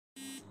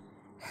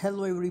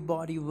Hello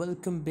everybody,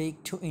 welcome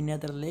back to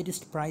another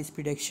latest price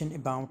prediction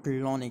about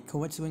LUNC.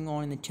 What's going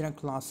on in the Terra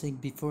Classic?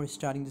 Before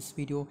starting this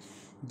video,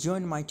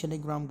 join my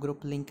Telegram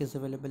group, link is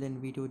available in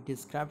video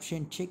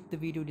description. Check the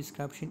video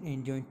description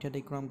and join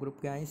Telegram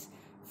group guys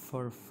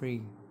for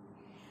free.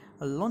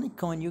 A LUNC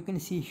coin, you can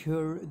see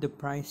here the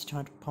price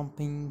start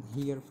pumping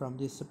here from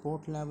this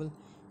support level,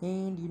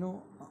 and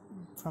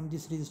from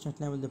this resistance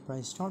level the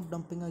price start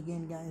dumping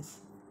again guys.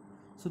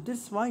 So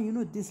that's why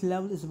this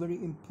level is very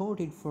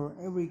important for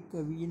every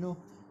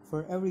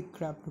for every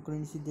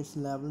cryptocurrency. This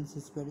levels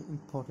is very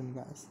important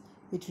guys.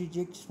 It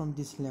rejects from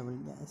this level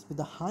guys with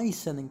a high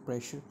selling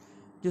pressure.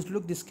 Just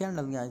look this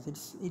candle guys.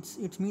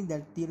 It means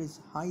that there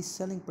is high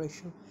selling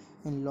pressure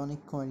in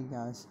LUNC coin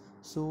guys.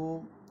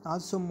 So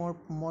also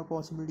more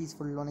possibilities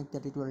for LUNC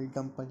that it will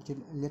dump a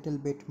little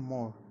bit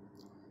more.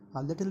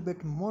 A little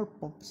bit more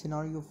pop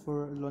scenario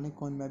for LUNC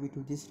coin maybe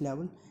to this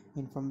level,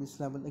 and from this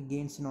level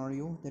again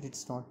scenario that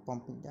it's not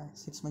pumping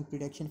guys. It's my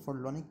prediction for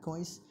LUNC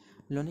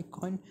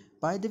coin.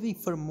 By the way,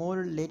 for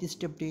more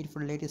latest update,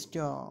 for latest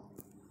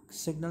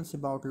signals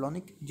about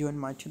LUNC, join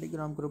my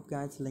Telegram group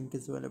guys, link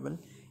is available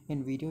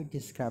in video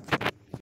description.